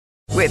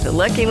With the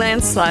Lucky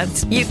Land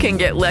Slots, you can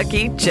get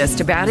lucky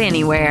just about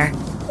anywhere.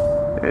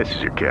 This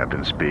is your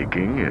captain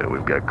speaking.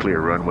 We've got clear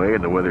runway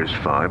and the weather's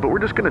fine, but we're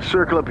just going to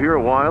circle up here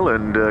a while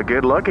and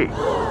get lucky.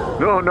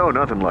 No,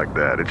 nothing like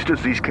that. It's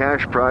just these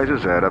cash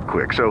prizes add up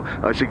quick. So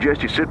I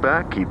suggest you sit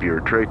back, keep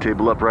your tray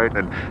table upright,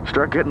 and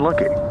start getting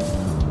lucky.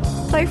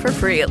 Play for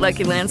free at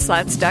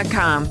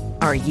LuckyLandSlots.com.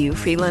 Are you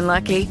feeling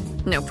lucky?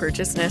 No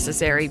purchase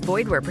necessary.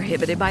 Void where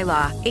prohibited by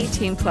law.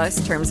 18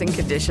 plus terms and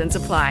conditions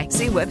apply.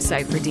 See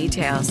website for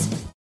details.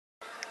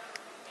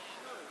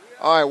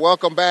 All right,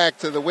 welcome back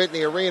to the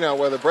Whitney Arena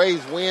where the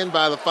Braves win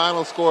by the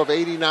final score of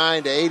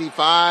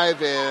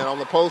 89-85. And on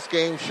the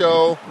post-game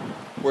show,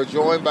 we're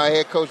joined by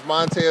head coach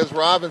Montez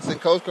Robinson.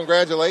 Coach,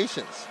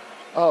 congratulations.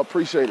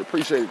 Appreciate it.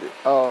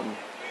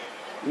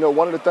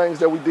 One of the things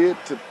that we did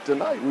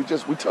tonight, we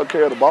took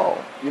care of the ball.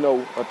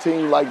 A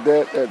team like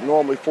that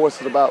normally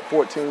forces about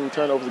 14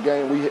 turnovers a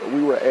game,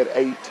 we were at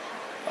 8.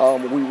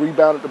 We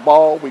rebounded the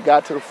ball. We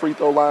got to the free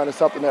throw line. It's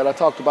something that I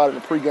talked about in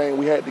the pregame.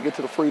 We had to get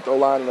to the free throw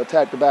line and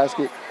attack the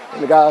basket,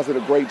 and the guys did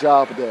a great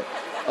job of that.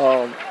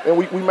 And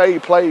we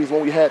made plays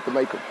when we had to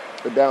make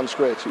them down the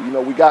stretch.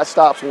 We got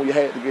stops when we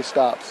had to get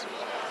stops.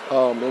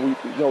 And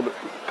a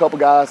couple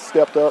guys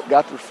stepped up,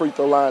 got to the free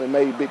throw line, and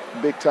made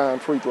big time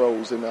free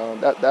throws. And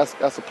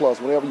that's a plus.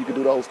 Whenever you can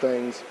do those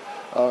things,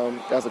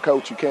 as a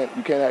coach, you can't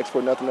ask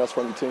for nothing else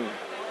from the team.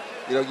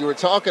 You were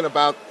talking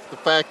about the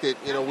fact that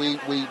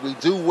we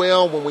do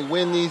well when we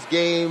win these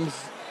games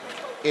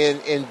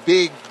in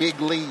big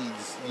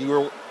leads. You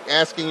were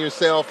asking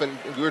yourself, and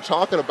you were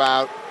talking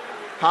about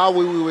how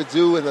we would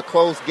do in the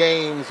close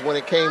games when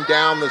it came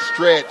down the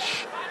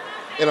stretch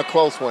in a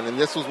close one, and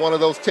this was one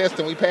of those tests,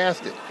 and we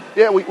passed it.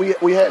 Yeah,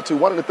 we had to.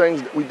 One of the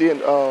things that we did,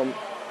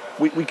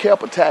 we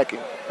kept attacking,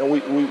 and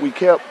we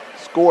kept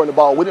scoring the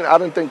ball. I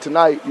didn't think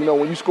tonight,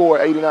 when you score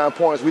 89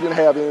 points, we didn't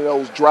have any of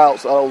those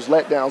droughts, those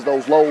letdowns,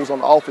 those lows on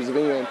the offensive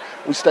end.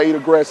 We stayed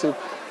aggressive,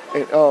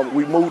 and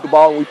we moved the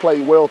ball, and we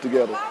played well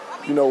together.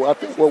 I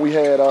think we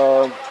had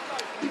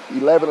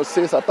 11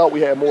 assists. I thought we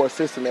had more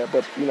assists than that,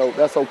 but,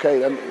 that's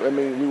okay. I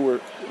mean, we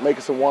were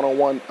making some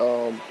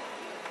one-on-one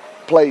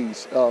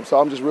plays. So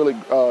I'm just really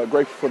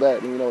grateful for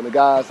that. And the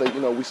guys,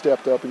 we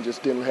stepped up and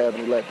just didn't have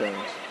any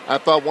letdowns. I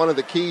thought one of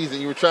the keys, and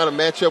you were trying to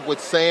match up with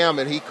Sam,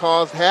 and he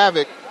caused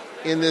havoc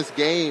in this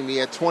game. He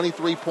had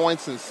 23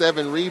 points and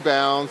 7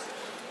 rebounds.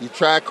 You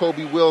tried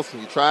Kobe Wilson.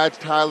 You tried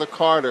Tyler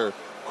Carter.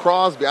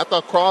 Crosby. I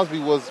thought Crosby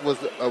was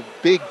a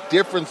big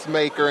difference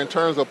maker in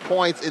terms of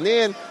points. And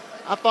then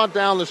I thought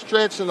down the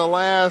stretch in the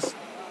last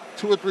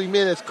 2 or 3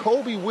 minutes,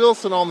 Kobe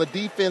Wilson on the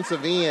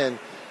defensive end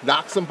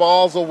knocked some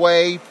balls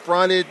away,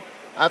 fronted.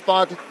 I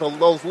thought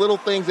those little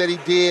things that he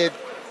did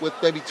with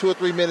maybe 2 or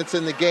 3 minutes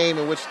in the game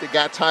in which it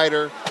got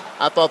tighter,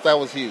 I thought that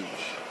was huge.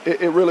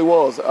 It really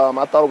was.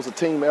 I thought it was a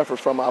team effort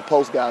from our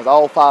post guys.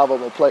 All 5 of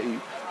them played.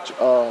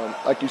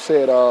 Like you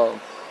said,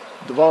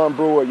 Devon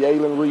Brewer,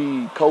 Yalen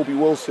Reed, Kobe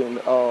Wilson,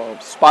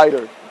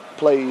 Spider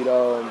played,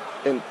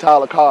 and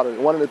Tyler Carter.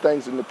 And one of the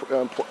things in the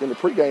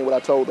pregame what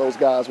I told those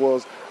guys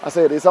was, I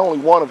said, it's only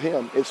one of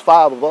him. It's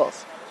 5 of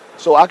us.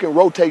 So I can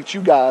rotate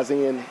you guys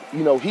in.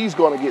 He's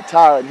going to get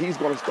tired. He's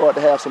going to start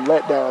to have some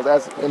letdowns.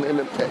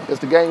 As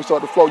the game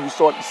started to flow, you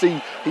start to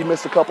see he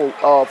missed a couple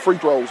free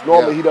throws.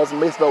 Normally he doesn't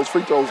miss those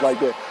free throws like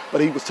that.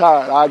 But he was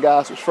tired. Our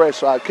guys was fresh.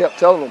 So I kept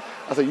telling him,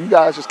 I said, you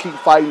guys just keep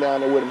fighting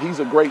down there with him. He's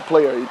a great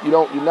player.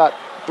 You're not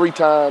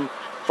 3-time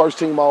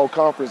first-team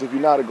all-conference if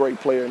you're not a great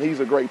player. And he's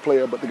a great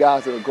player. But the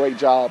guys did a great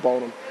job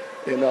on him.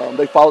 And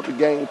they followed the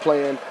game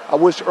plan. I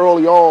wish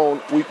early on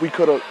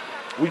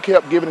we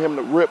kept giving him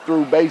the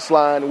rip-through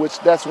baseline, which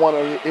that's one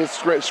of his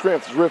strengths,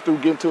 rip-through,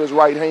 getting to his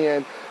right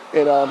hand.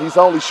 And he's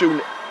only shooting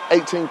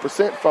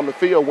 18% from the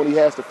field when he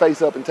has to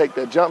face up and take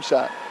that jump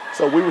shot.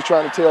 So we were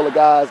trying to tell the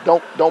guys,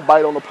 don't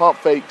bite on the pump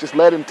fake. Just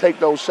let him take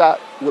those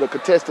shots with a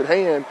contested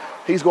hand.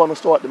 He's going to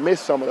start to miss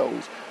some of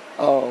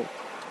those.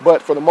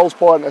 But for the most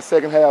part in that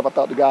second half, I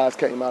thought the guys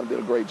came out and did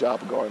a great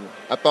job of guarding him.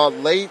 I thought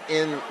late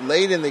in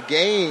the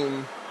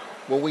game,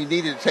 when we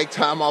needed to take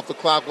time off the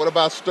clock, what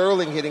about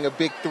Sterling hitting a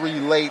big 3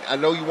 late? I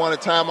know you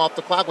wanted time off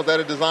the clock. Was that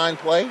a design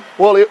play?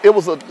 Well, it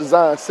was a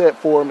design set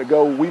for him to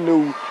go. We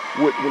knew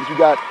when you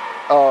got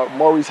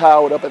Maurice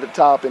Howard up at the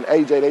top and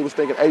AJ, they was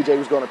thinking AJ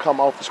was going to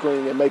come off the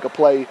screen and make a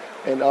play.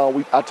 And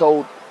I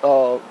told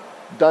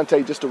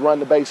Dante just to run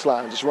the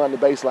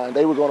baseline.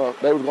 They were going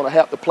to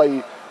have to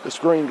play the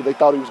screen because they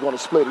thought he was going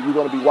to split it. You're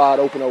going to be wide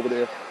open over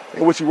there,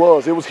 and which he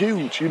was. It was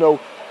huge,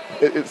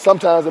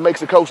 Sometimes it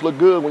makes the coach look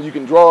good when you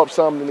can draw up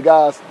something and the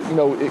guys,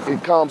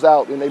 it comes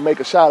out and they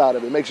make a shot out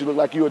of it. It makes you look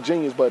like you're a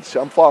genius, but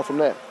I'm far from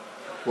that.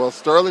 Well,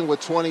 Sterling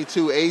with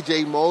 22,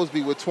 A.J.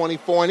 Mosby with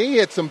 24, and he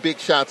hit some big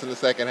shots in the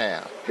second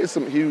half. Hit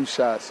some huge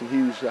shots. And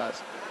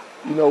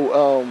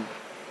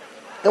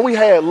we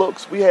had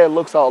looks. We had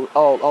looks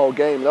all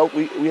game.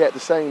 We had the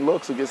same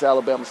looks against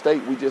Alabama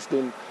State. We just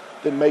didn't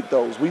make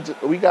those. We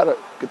got to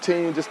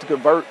continue just to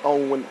convert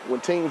on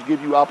when teams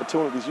give you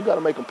opportunities. You got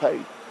to make them pay.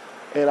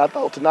 And I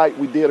thought tonight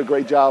we did a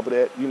great job of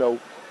that.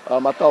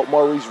 I thought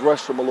Maurice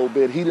rushed him a little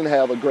bit. He didn't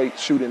have a great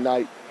shooting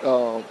night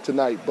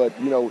tonight, but,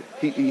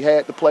 he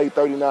had to play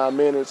 39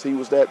 minutes. He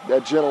was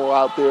that general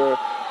out there.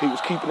 He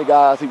was keeping the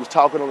guys. He was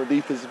talking on the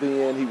defensive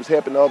end. He was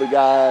helping the other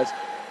guys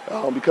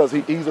because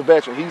he's a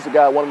veteran. He's the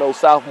guy, one of those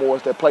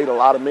sophomores that played a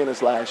lot of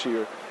minutes last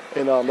year.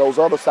 And those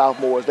other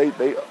sophomores,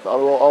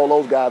 all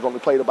those guys only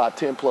played about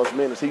 10-plus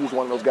minutes. He was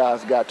one of those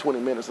guys that got 20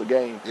 minutes a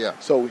game. Yeah.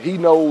 So he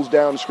knows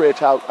down the stretch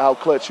how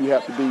clutch you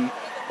have to be.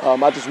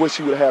 I just wish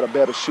he would have had a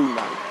better shooting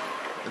night.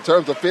 In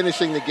terms of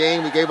finishing the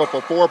game, we gave up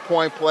a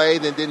 4-point play,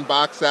 then didn't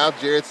box out.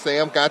 Jared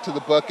Sam got to the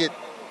bucket,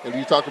 and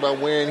you talked about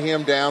wearing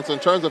him down. So in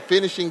terms of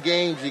finishing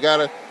games, you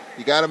gotta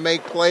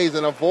make plays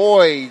and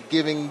avoid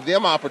giving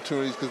them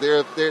opportunities because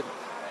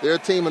they're a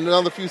team.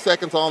 Another few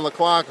seconds on the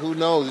clock. Who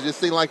knows? It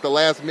just seemed like the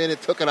last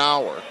minute took an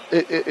hour.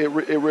 It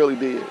really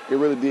did. It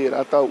really did.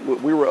 I thought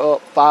we were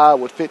up 5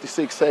 with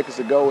 56 seconds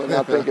to go, and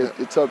I think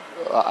it took,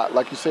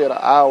 like you said, an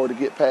hour to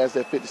get past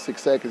that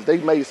 56 seconds. They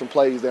made some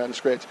plays down the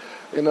stretch.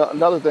 And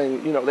another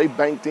thing, they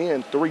banked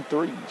in 3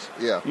 threes.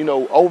 Yeah.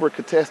 Over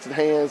contested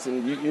hands,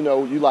 and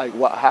you like,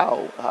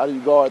 wow, how do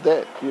you guard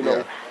that?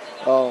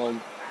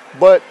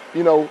 But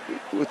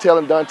we're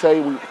telling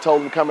Dante, we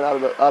told him coming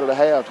out of the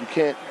half, you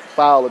can't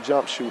foul a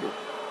jump shooter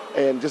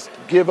and just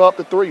give up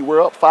the 3.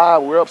 We're up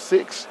 5, we're up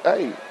 6.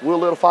 Hey, we'll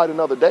let them fight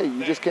another day.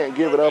 You just can't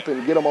give it up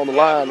and get them on the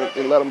line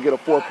and let them get a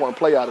 4-point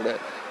play out of that.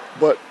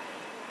 But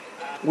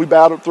we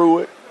battled through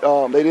it.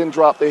 They didn't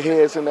drop their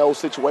heads in those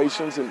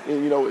situations, and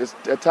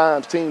at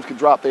times teams can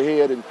drop their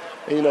head and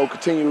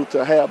continue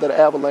to have that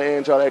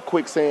avalanche or that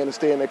quicksand and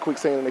stay in that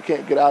quicksand and they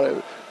can't get out of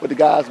it. But the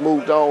guys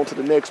moved on to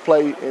the next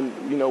play,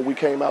 and we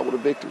came out with a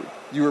victory.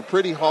 You were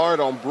pretty hard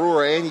on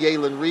Brewer and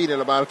Yalen Reed in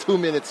about a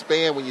 2-minute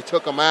span when you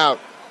took them out.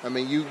 I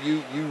mean,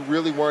 you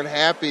really weren't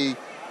happy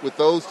with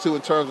those two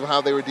in terms of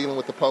how they were dealing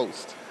with the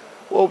post.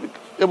 Well,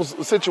 it was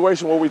a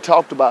situation where we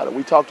talked about it.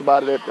 We talked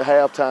about it at the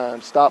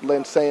halftime. Stop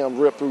letting Sam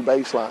rip through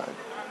baseline.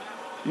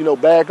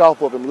 Back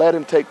off of him. Let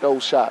him take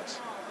those shots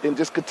and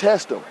just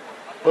contest them.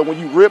 But when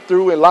you rip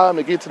through and allow him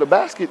to get to the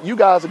basket, you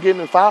guys are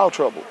getting in foul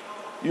trouble.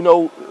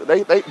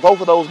 They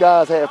both of those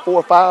guys had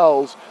 4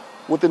 fouls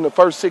within the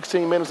first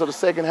 16 minutes of the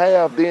second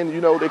half. Then,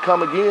 they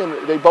come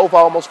again. They both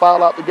almost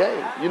foul out the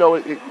game.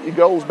 It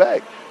goes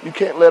back. You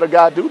can't let a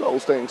guy do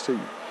those things to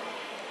you.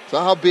 So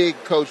how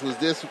big, Coach, was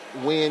this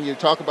win? You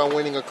talk about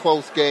winning a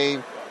close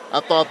game. I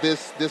thought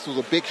this was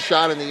a big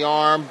shot in the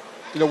arm.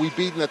 We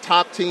beaten the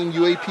top team,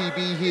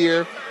 UAPB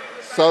here.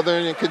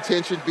 Southern in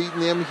contention, beating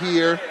them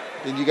here.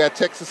 Then you got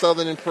Texas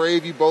Southern and Prairie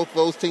View, both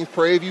those teams.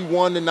 Prairie View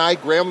won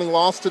tonight. Grambling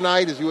lost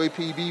tonight as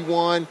UAPB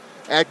won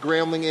at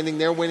Grambling, ending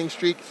their winning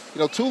streak.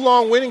 2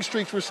 long winning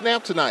streaks were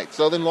snapped tonight.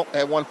 Southern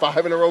had won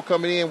 5 in a row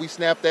coming in. We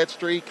snapped that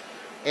streak.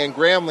 And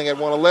Grambling had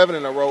won 11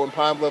 in a row, and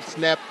Pine Bluff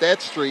snapped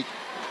that streak.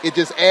 It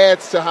just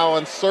adds to how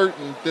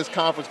uncertain this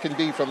conference can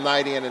be from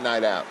night in and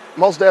night out.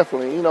 Most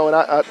definitely. And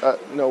I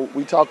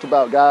we talked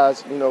about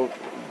guys,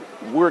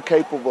 we're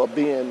capable of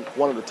being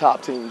one of the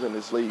top teams in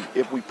this league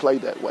if we play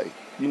that way.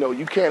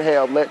 You can't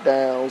have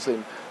letdowns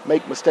and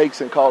make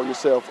mistakes and call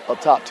yourself a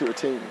top-tier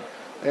team.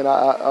 And,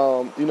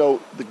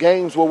 the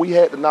games where we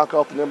had to knock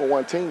off the number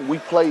 1 team, we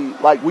played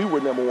like we were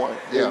number 1.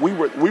 Yeah. We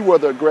were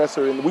the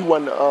aggressor, and we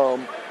won,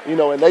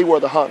 and they were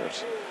the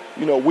hunters.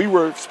 We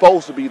were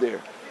supposed to be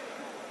there.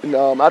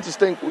 And I just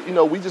think,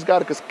 we just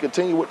got to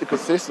continue with the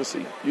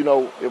consistency.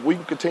 If we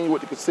can continue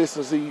with the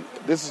consistency,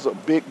 this is a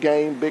big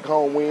game, big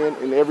home win,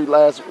 and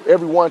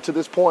everyone to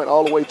this point,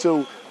 all the way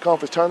to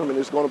conference tournament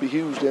is going to be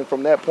huge. And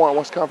from that point,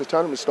 once conference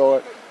tournament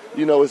start,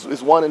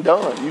 it's one and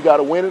done. You got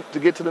to win it to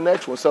get to the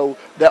next one. So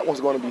that one's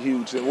going to be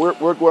huge. And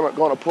we're going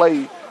to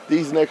play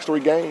these next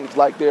 3 games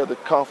like they're the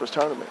conference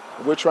tournament.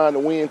 We're trying to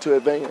win to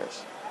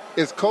advance.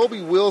 Is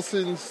Kobe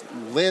Wilson's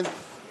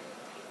length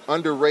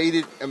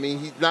underrated? I mean,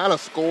 he's not a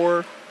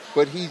scorer,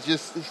 but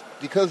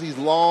because he's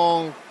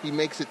long, he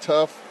makes it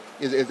tough.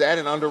 Is that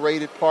an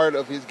underrated part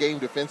of his game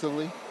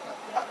defensively?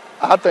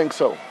 I think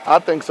so. I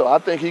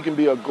think he can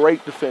be a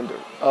great defender.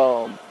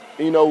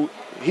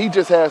 He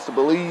just has to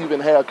believe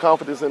and have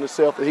confidence in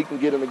himself that he can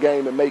get in the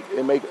game and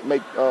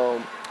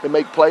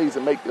make plays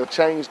and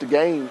change the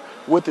game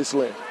with his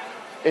length.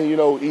 And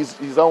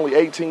he's only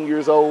 18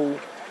 years old.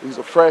 He's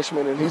a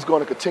freshman, and he's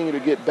going to continue to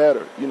get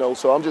better.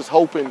 So I'm just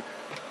hoping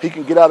he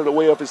can get out of the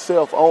way of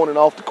himself on and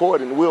off the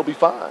court, and we'll be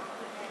fine.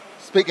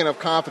 Speaking of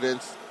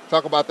confidence,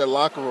 talk about that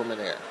locker room in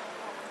there.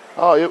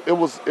 Oh, it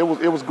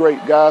was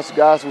great. Guys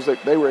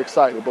they were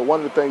excited. But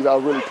one of the things I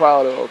was really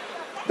proud of,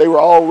 they were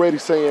already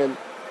saying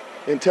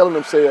and telling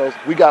themselves,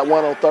 we got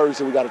one on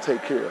Thursday we got to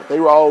take care of. They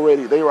were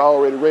already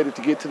ready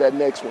to get to that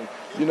next one.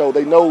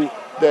 They know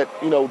that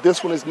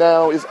this one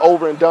is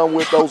over and done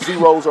with. Those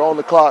zeros are on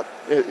the clock,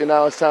 and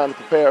now it's time to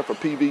prepare for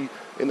PV.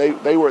 And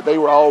they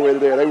were already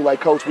there. They were like,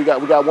 Coach, we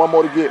got one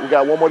more to get. We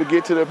got one more to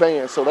get to the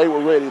advance. So they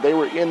were ready. They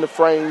were in the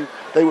frame.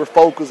 They were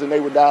focused, and they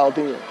were dialed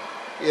in.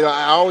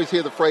 I always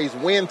hear the phrase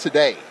 "win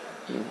today."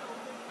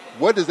 Mm-hmm.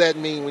 What does that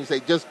mean when you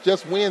say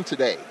just win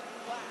today?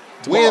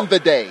 Tomorrow. Win the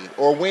day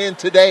or win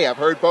today. I've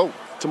heard both.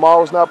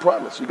 Tomorrow's not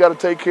promised. You got to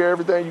take care of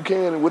everything you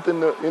can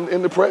within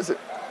in the present.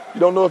 you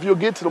don't know if you'll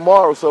get to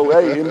tomorrow. So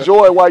hey,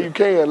 enjoy it while you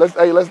can.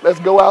 Let's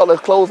go out.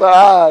 Let's close our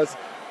eyes,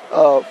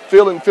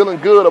 feeling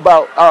good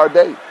about our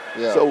day.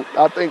 Yeah. So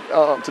I think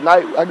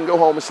tonight I can go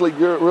home and sleep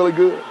really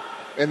good.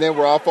 And then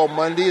we're off on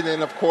Monday. And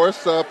then, of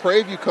course,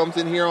 Prairie View comes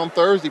in here on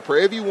Thursday.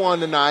 Prairie View won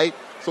tonight.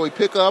 So we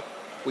pick up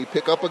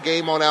a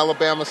game on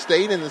Alabama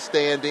State in the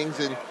standings.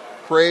 And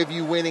Prairie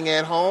View winning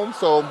at home.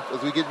 So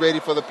as we get ready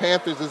for the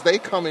Panthers, as they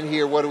come in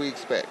here, what do we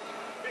expect?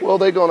 Well,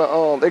 they're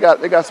gonna they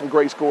got some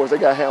great scores. They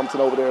got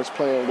Hamilton over there that's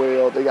playing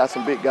well. They got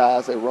some big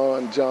guys that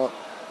run, jump.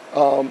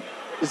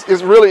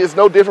 It's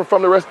no different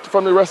from the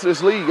rest of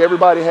this league.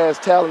 Everybody has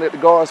talent at the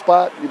guard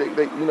spot.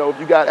 If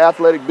you got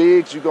athletic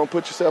bigs, you're gonna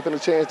put yourself in a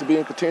chance to be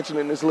in contention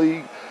in this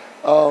league.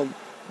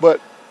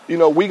 But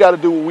we got to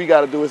do what we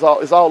got to do. It's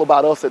all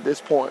about us at this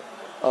point.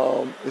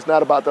 It's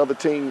not about the other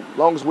team. As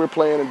long as we're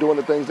playing and doing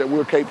the things that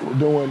we're capable of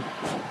doing,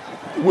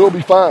 we'll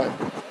be fine.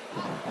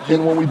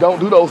 And when we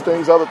don't do those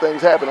things, other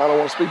things happen. I don't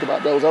want to speak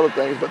about those other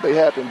things, but they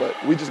happen. But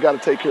we just got to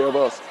take care of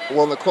us.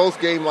 Well, in a close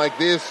game like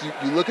this,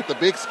 you look at the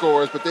big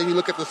scores, but then you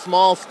look at the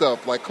small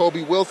stuff, like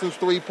Kobe Wilson's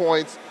 3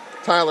 points,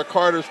 Tyler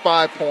Carter's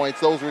 5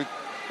 points.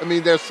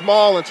 They're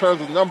small in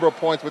terms of number of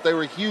points, but they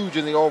were huge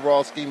in the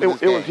overall scheme of this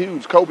game. It was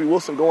huge. Kobe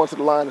Wilson going to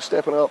the line and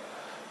stepping up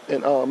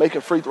and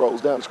making free throws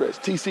down the stretch.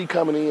 TC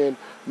coming in,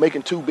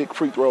 making 2 big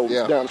free throws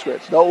down the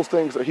stretch. Those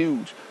things are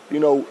huge. We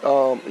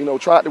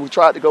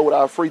tried to go with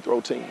our free throw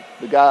team,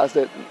 the guys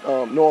that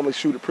normally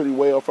shoot it pretty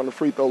well from the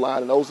free throw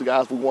line, and those are the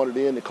guys we wanted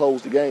in to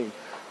close the game.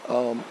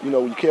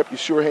 You kept your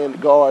sure-handed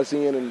guards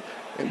in,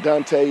 and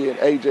Dante and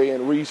AJ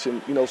and Reese,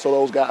 and so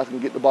those guys can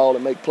get the ball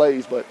and make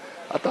plays. But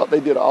I thought they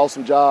did an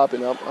awesome job,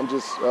 and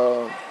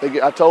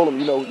I told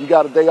them, you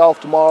got a day off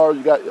tomorrow,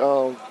 you got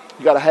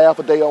a half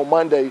a day on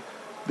Monday,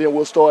 then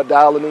we'll start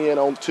dialing in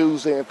on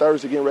Tuesday and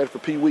Thursday, getting ready for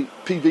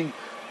PV.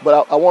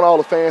 But I want all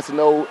the fans to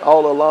know,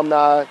 all the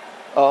alumni,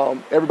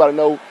 everybody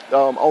know,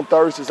 on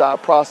Thursdays our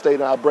prostate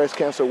and our breast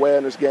cancer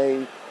awareness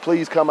game.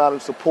 Please come out and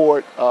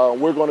support.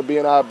 We're going to be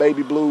in our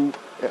baby blue,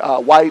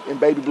 white and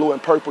baby blue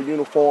and purple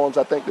uniforms.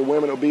 I think the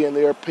women will be in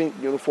their pink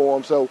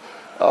uniforms. So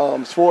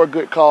it's for a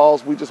good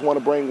cause. We just want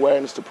to bring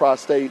awareness to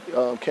prostate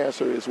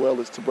cancer as well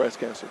as to breast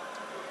cancer.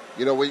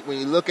 When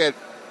you look at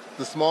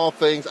the small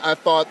things, I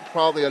thought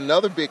probably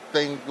another big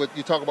thing, what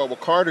you talk about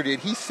what Carter did,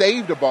 he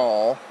saved a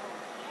ball.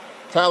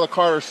 Tyler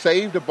Carter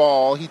saved the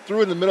ball. He threw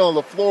it in the middle of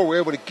the floor. We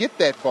were able to get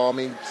that ball.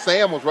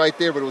 Sam was right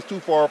there, but it was too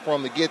far for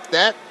him to get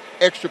that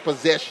extra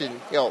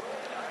possession help.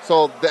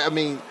 So,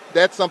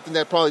 that's something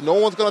that probably no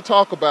one's going to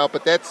talk about,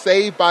 but that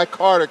save by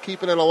Carter,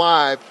 keeping it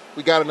alive,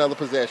 we got another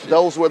possession.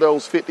 Those were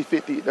those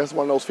 50-50. That's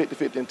one of those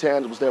 50-50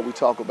 intangibles that we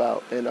talk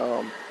about. And,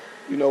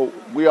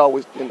 we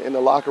always, in the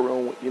locker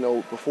room,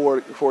 before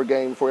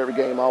every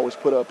game, I always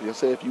put up,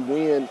 say, if you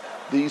win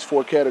these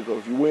 4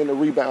 categories, if you win the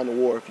rebounding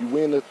war, if you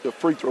win the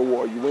free throw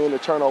war, you win the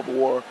turnover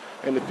war,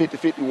 and the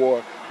 50-50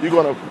 war, you're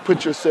going to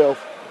put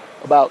yourself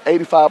about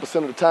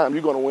 85% of the time,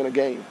 you're going to win a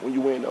game when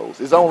you win those.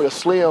 It's only a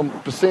slim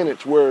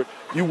percentage where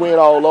you win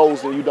all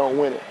those and you don't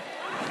win it.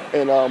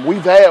 And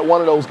we've had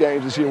one of those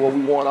games this year where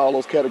we won all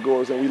those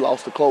categories and we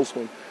lost a close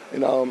one.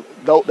 And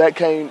that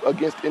came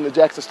in the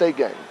Jackson State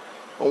game.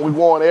 When we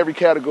won every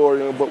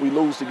category, but we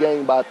lose the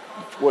game by,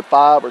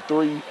 5 or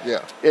 3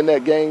 in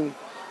that game.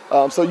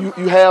 So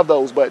you have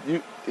those, but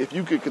if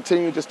you could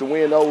continue just to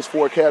win those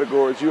 4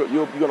 categories, you're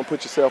going to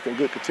put yourself in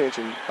good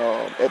contention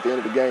at the end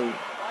of the game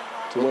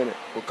to win it.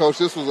 Well, Coach,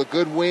 this was a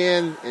good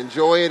win.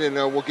 Enjoy it, and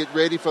we'll get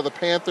ready for the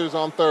Panthers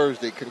on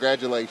Thursday.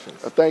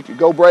 Congratulations. Thank you.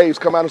 Go Braves.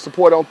 Come out and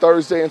support on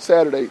Thursday and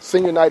Saturday.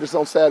 Senior night is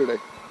on Saturday.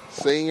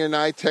 Senior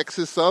night,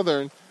 Texas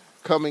Southern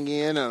coming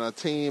in on a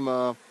team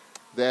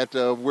that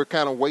we're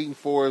kind of waiting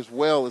for as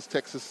well, as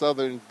Texas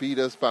Southern beat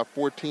us by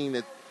 14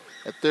 at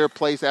their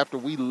place after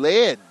we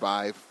led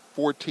by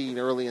 14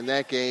 early in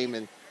that game.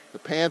 And the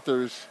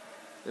Panthers,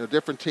 a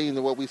different team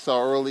than what we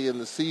saw early in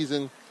the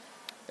season,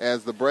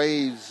 as the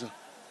Braves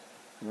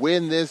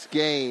win this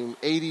game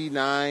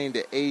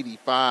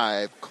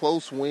 89-85.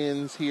 Close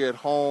wins here at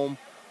home.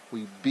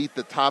 We beat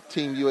the top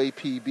team,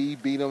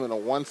 UAPB, beat them in a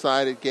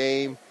one-sided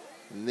game,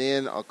 and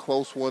then a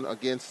close one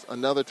against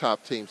another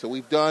top team. So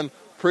we've done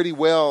pretty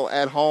well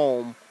at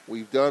home.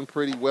 We've done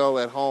pretty well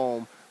at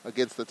home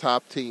against the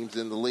top teams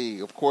in the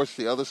league. Of course,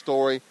 the other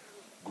story,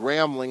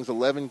 Grambling's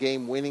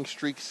 11-game winning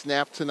streak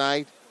snapped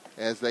tonight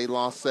as they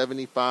lost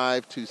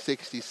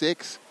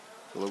 75-66.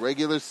 So the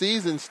regular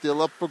season's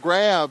still up for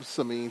grabs.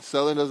 I mean,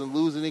 Southern doesn't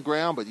lose any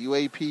ground, but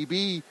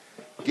UAPB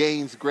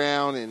gains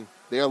ground, and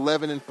they're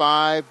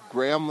 11-5.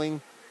 Grambling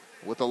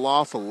with a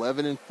loss,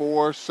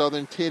 11-4.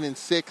 Southern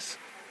 10-6.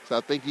 So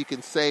I think you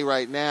can say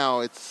right now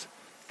it's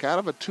kind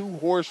of a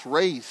two-horse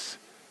race,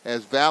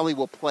 as Valley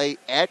will play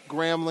at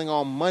Grambling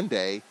on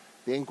Monday.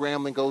 Then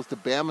Grambling goes to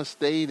Bama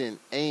State and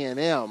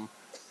A&M.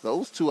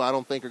 Those two I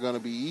don't think are going to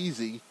be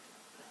easy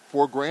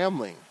for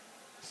Grambling.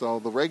 So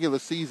the regular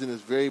season is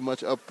very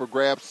much up for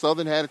grabs.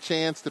 Southern had a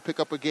chance to pick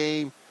up a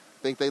game.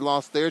 I think they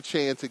lost their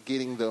chance at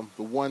getting the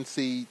 1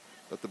 seed.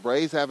 But the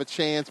Braves have a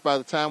chance by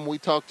the time we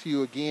talk to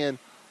you again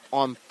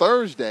on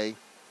Thursday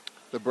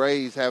the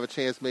Braves have a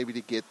chance maybe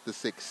to get the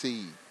 6th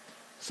seed.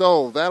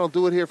 So that'll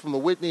do it here from the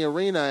Whitney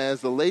Arena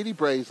as the Lady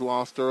Braves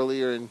lost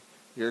earlier. And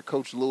here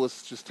Coach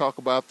Lewis just talk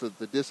about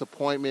the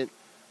disappointment.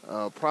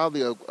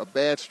 Probably a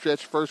bad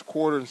stretch first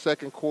quarter and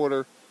second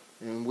quarter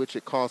in which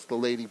it cost the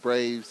Lady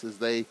Braves as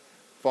they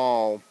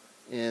fall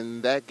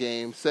in that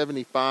game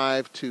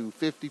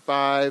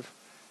 75-55.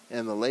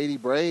 And the Lady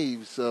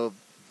Braves,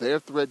 they're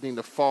threatening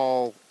to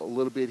fall a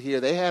little bit here.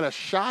 They had a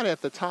shot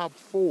at the top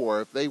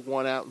 4 if they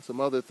won out and some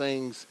other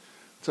things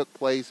took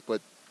place,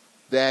 but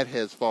that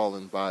has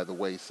fallen by the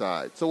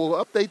wayside. So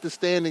we'll update the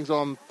standings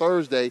on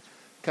Thursday,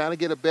 kind of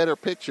get a better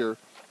picture.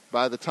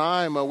 By the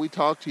time we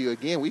talk to you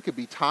again, we could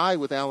be tied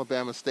with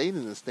Alabama State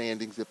in the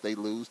standings if they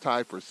lose,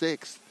 tied for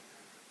 6th.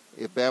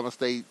 If Bama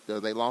State,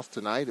 they lost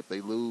tonight, if they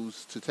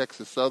lose to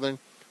Texas Southern,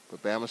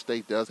 but Bama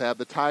State does have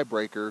the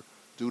tiebreaker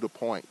due to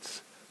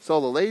points. So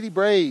the Lady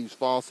Braves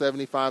fall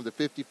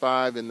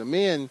 75-55, and the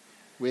men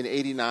win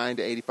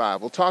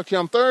 89-85. We'll talk to you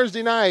on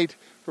Thursday night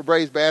for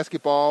Braves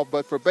basketball,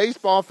 but for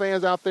baseball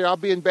fans out there, I'll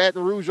be in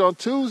Baton Rouge on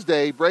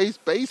Tuesday, Braves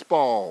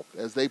baseball,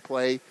 as they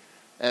play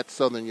at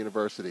Southern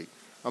University.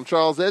 I'm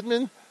Charles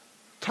Edmond.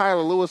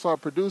 Tyler Lewis, our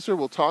producer.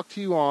 We'll talk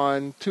to you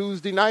on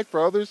Tuesday night,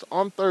 for others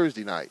on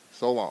Thursday night.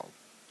 So long.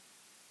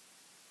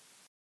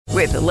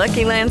 With the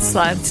Lucky Land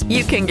Slots,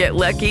 you can get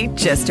lucky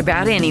just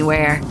about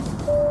anywhere.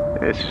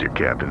 This is your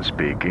captain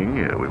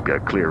speaking. We've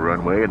got clear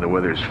runway and the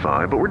weather's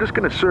fine, but we're just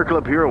going to circle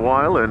up here a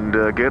while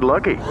and get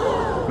lucky.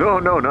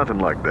 No, nothing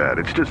like that.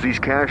 It's just these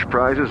cash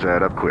prizes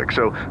add up quick.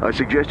 So I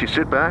suggest you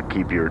sit back,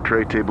 keep your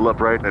tray table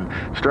upright, and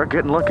start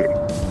getting lucky.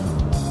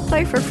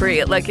 Play for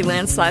free at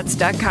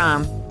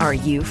LuckyLandSlots.com. Are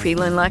you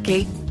feeling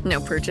lucky? No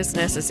purchase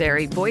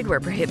necessary. Void where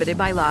prohibited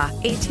by law.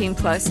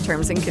 18+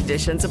 terms and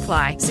conditions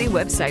apply. See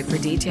website for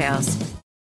details.